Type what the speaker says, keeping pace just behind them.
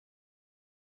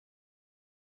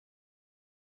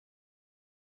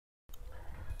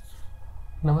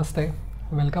Namaste,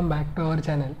 welcome back to our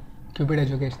channel Q.58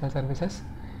 Educational Services.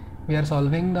 We are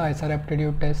solving the IISER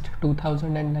Aptitude Test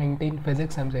 2019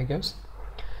 Physics MCQs.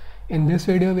 In this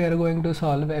video we are going to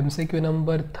solve MCQ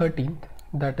number 13th,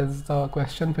 that is the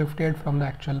question 58 from the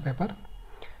actual paper,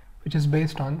 which is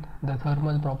based on the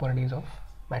thermal properties of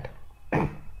matter.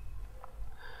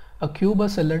 A cube, a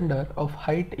cylinder of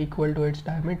height equal to its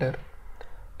diameter,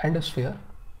 and a sphere,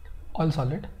 all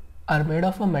solid, are made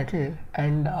of a metal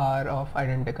and are of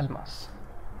identical mass.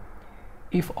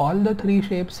 If all the three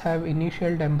shapes have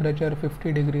initial temperature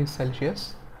 50 degrees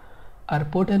Celsius, are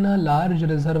put in a large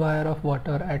reservoir of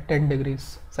water at 10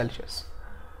 degrees Celsius,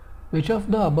 which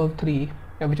of the above three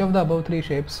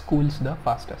shapes cools the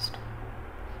fastest?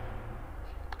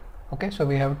 Okay, so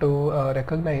we have to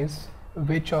recognize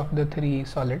which of the three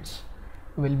solids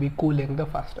will be cooling the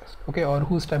fastest, okay, or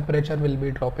whose temperature will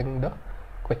be dropping the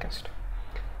quickest.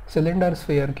 Cylinder,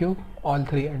 sphere, cube, all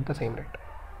three at the same rate.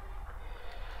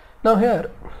 Now here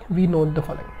we note the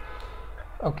following.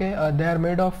 Okay, they are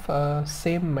made of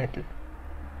same metal.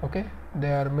 Okay,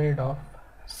 they are made of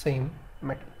same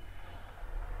metal.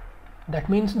 That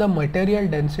means the material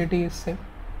density is same.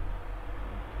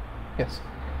 Yes,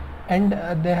 and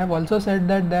they have also said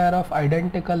that they are of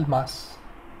identical mass.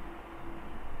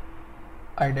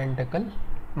 Identical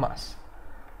mass.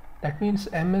 That means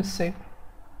M is same.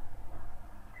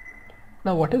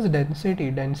 Now what is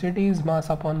density? Density is mass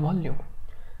upon volume.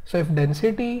 So if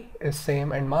density is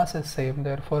same and mass is same,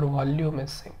 therefore volume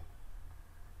is same.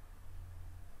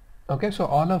 Okay, so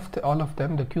all of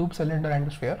them, the cube, cylinder and the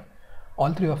sphere,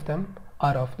 all three of them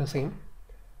are of the same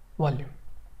volume.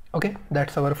 Okay,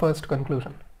 that's our first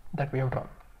conclusion that we have drawn.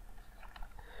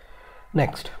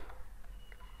 Next,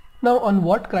 now on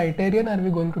what criterion are we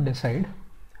going to decide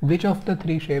which of the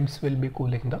three shapes will be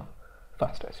cooling the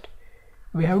fastest?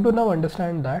 We have to now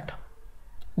understand that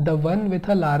the one with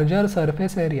a larger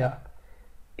surface area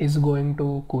is going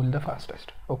to cool the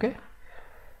fastest. Okay,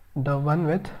 the one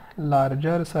with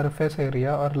larger surface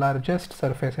area or largest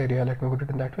surface area, let me put it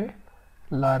in that way,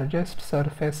 largest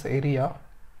surface area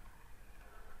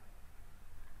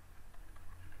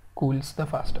cools the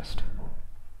fastest.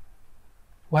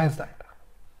 Why is that?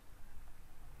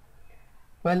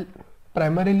 Well,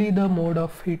 primarily the mode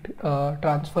of heat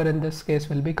transfer in this case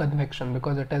will be convection,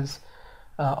 because it is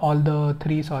all the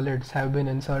three solids have been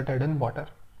inserted in water.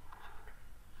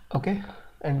 Okay,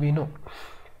 and we know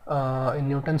in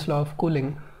Newton's law of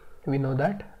cooling, we know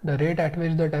that the rate at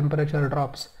which the temperature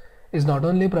drops is not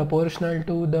only proportional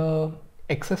to the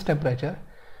excess temperature,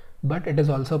 but it is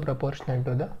also proportional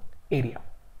to the area.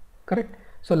 Correct?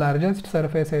 So largest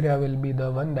surface area will be the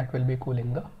one that will be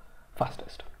cooling the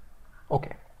fastest.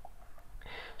 Okay.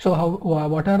 So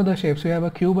what are the shapes? We have a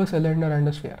cube, a cylinder and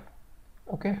a sphere.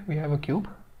 Okay, we have a cube.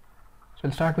 So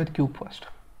we'll start with cube first.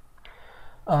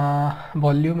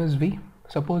 Volume is V.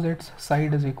 Suppose its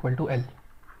side is equal to L.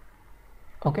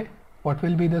 Okay, what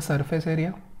will be the surface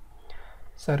area?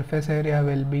 Surface area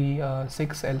will be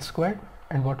 6L squared.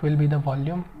 And what will be the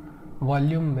volume?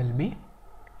 Volume will be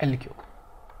L cube.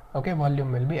 Okay,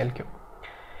 volume will be L cube.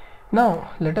 Now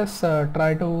let us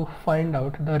try to find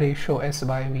out the ratio S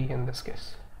by V in this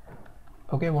case.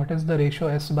 Okay, what is the ratio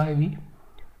S by V?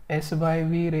 S by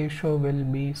V ratio will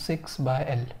be 6 by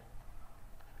L.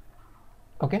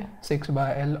 Okay, 6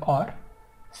 by L, or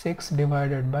 6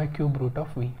 divided by cube root of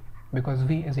V, because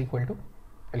V is equal to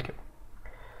L cube.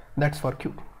 That's for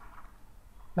cube.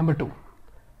 Number 2,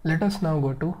 let us now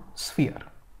go to sphere.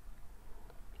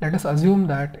 Let us assume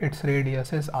that its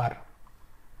radius is R.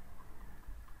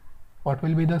 What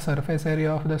will be the surface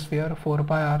area of the sphere? 4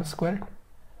 pi R squared.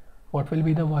 What will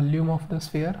be the volume of the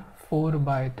sphere? 4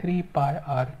 by 3 pi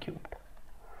R cubed.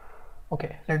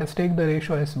 Okay, let us take the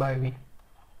ratio S by V.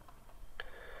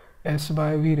 S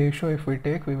by V ratio, if we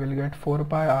take, we will get 4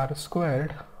 pi R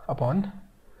squared upon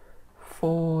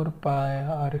 4 pi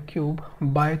R cube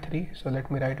by 3. So let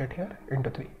me write it here into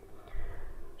 3.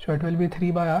 So it will be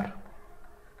 3 by R.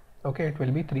 Okay, it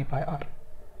will be 3 pi R.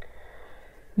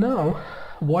 Now,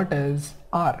 what is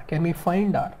R? Can we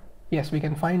find R? Yes, we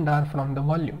can find R from the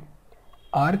volume.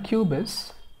 R cube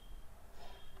is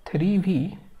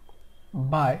 3V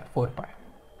by 4 pi.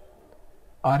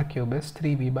 R cube is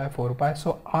 3V by 4 pi.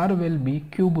 So R will be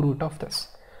cube root of this.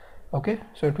 Okay,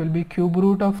 so it will be cube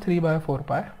root of 3 by 4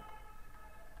 pi.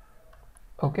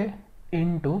 Okay,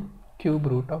 into cube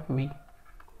root of V.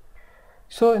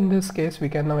 So in this case we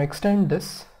can now extend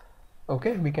this.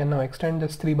 Okay, we can now extend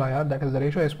this 3 by R, that is the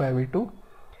ratio S by V, to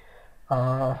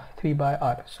 3 by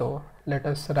R. So let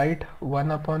us write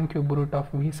 1 upon cube root of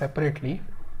V separately,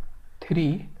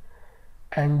 3,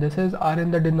 and this is R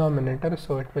in the denominator,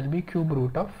 so it will be cube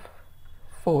root of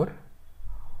 4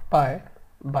 pi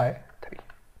by 3.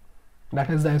 That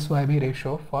is the SYB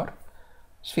ratio for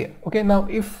sphere. Okay, now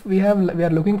if we are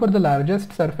looking for the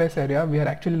largest surface area, we are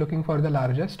actually looking for the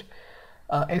largest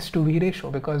S to V ratio,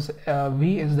 because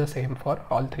V is the same for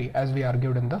all three, as we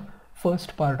argued in the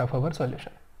first part of our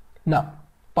solution. Now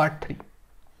part 3,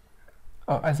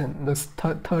 as in this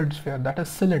third sphere, that is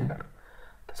cylinder.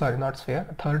 Sorry, not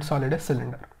sphere. Third solid is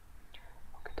cylinder.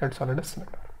 Okay, third solid is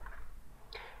cylinder.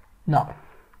 Now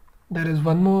there is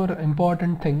one more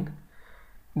important thing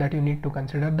that you need to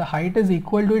consider. The height is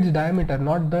equal to its diameter,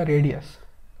 not the radius.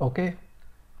 Okay,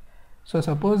 so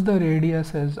suppose the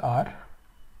radius is r,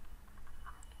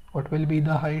 what will be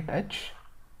the height h?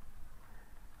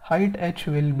 Height h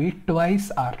will be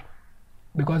twice r,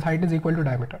 because height is equal to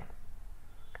diameter.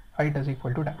 Height is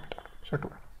equal to diameter, so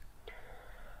 2.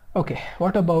 Okay,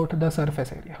 what about the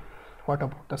surface area? What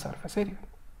about the surface area?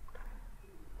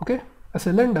 Okay, a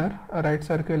cylinder, a right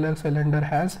circular cylinder,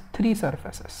 has 3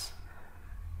 surfaces.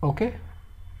 Okay,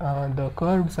 the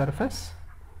curved surface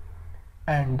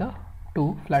and the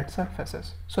 2 flat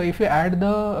surfaces. So if you add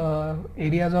the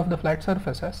areas of the flat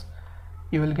surfaces,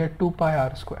 you will get 2 pi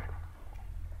r squared.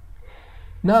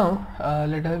 Now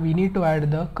we need to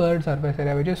add the curved surface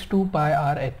area, which is 2 pi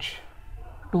r h.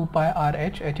 2 pi r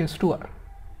h, h is 2r.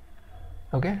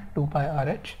 Okay, 2 pi r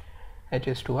h, h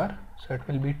is 2r, so it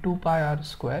will be 2 pi r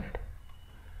squared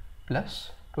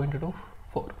plus 2 into 2,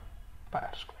 4 pi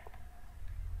r squared.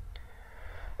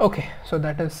 Okay, so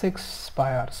that is 6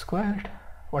 pi r squared.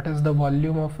 What is the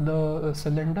volume of the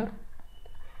cylinder?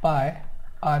 Pi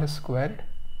r squared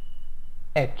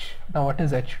h. Now what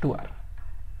is h? 2r.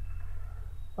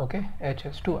 Okay, h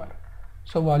is 2r.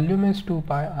 So volume is 2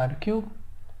 pi r cube.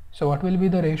 So what will be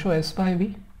the ratio S by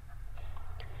V?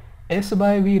 S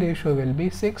by V ratio will be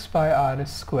 6 pi r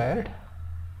squared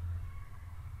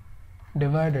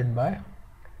divided by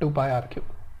 2 pi r cube.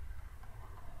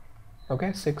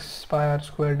 Okay, 6 pi r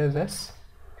squared is S,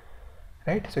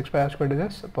 right? 6 pi r squared is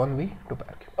S upon V, 2 pi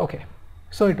r cube. Okay,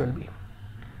 so it will be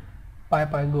pi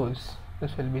goes,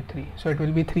 this will be 3, so it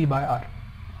will be 3 by r.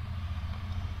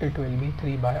 It will be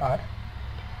 3 by r,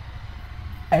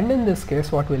 and in this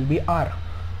case what will be r?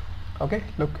 Okay,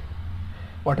 look,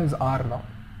 what is r now?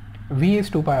 V is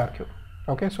 2 pi r cube.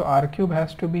 Okay, so r cube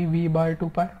has to be V by 2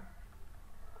 pi.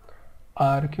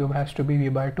 R cube has to be V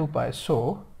by 2 pi.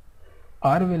 So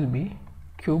r will be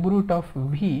cube root of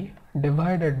V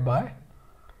divided by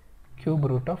cube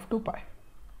root of 2 pi.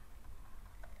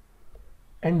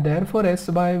 And therefore S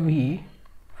by V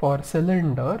for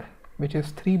cylinder, which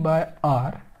is 3 by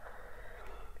r,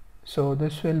 so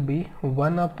this will be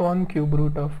 1 upon cube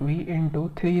root of V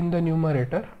into 3 in the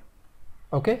numerator.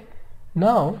 Okay,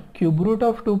 now cube root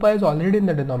of 2 pi is already in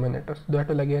the denominator, so that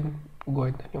will again go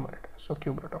in the numerator, so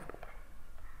cube root of 2 pi.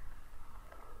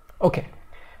 Okay,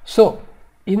 so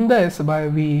in the S by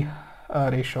V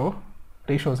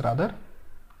ratios rather,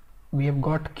 we have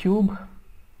got cube,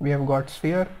 we have got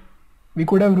sphere. We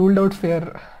could have ruled out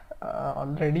sphere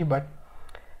already, but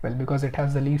well, because it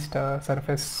has the least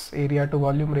surface area to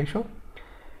volume ratio,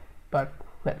 but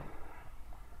well,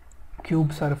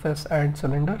 cube, surface and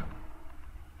cylinder.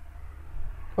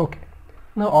 Okay,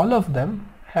 now all of them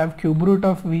have cube root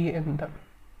of V in them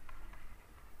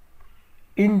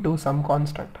into some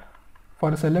constant.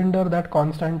 For cylinder, that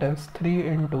constant is 3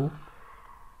 into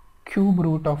cube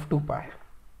root of 2 pi.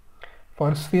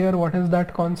 For sphere, what is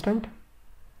that constant?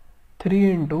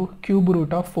 3 into cube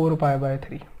root of 4 pi by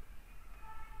 3.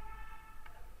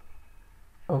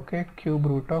 Okay, cube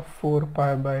root of 4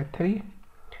 pi by 3.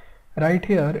 Right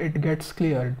here it gets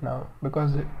cleared now,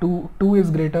 because 2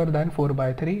 is greater than 4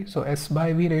 by 3. So S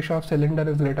by V ratio of cylinder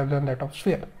is greater than that of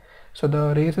sphere. So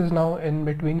the race is now in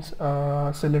between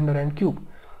cylinder and cube.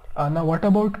 Now what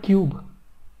about cube?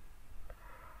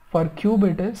 For cube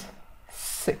it is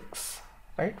 6,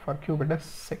 right? For cube it is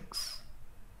 6.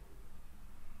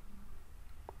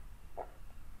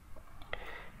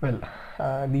 Well,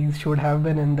 these should have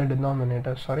been in the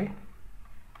denominator, sorry.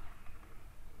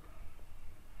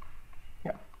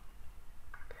 Yeah,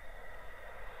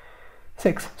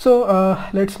 6. So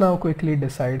let's now quickly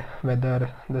decide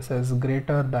whether this is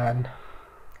greater than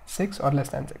 6 or less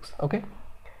than 6. Okay.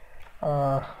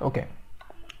 Okay,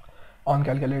 on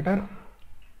calculator,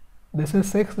 this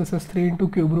is 6, this is 3 into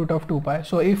cube root of 2 pi.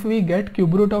 So if we get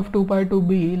cube root of 2 pi to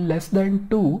be less than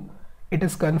 2, it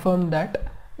is confirmed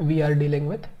that we are dealing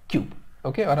with cube.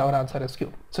 Okay, or our answer is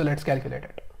cube. So let's calculate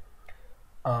it.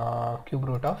 Cube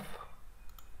root of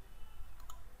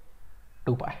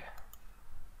 2 pi.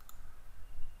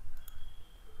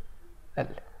 Well,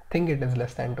 think it is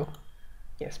less than 2.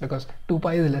 Yes, because 2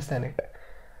 pi is less than 8.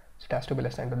 So it has to be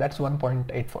less than 2. That's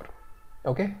 1.84.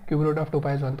 Okay, cube root of 2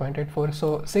 pi is 1.84.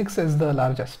 So 6 is the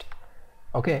largest.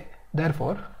 Okay,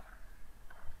 therefore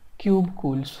cube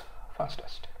cools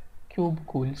fastest. Cube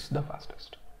cools the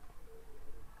fastest.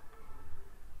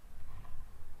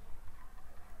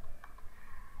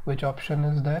 Which option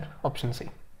is there? Option C.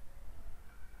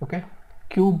 Okay,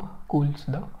 cube cools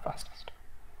the fastest.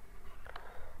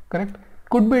 Correct.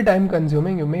 Could be time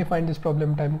consuming. You may find this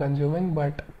problem time consuming,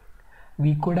 but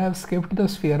we could have skipped the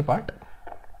sphere part.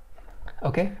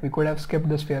 Okay, we could have skipped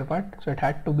the sphere part, so it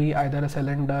had to be either a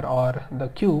cylinder or the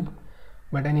cube,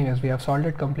 but anyways we have solved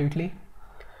it completely,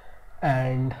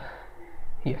 and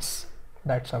yes,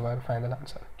 that's our final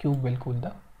answer. Cube will cool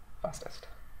the fastest.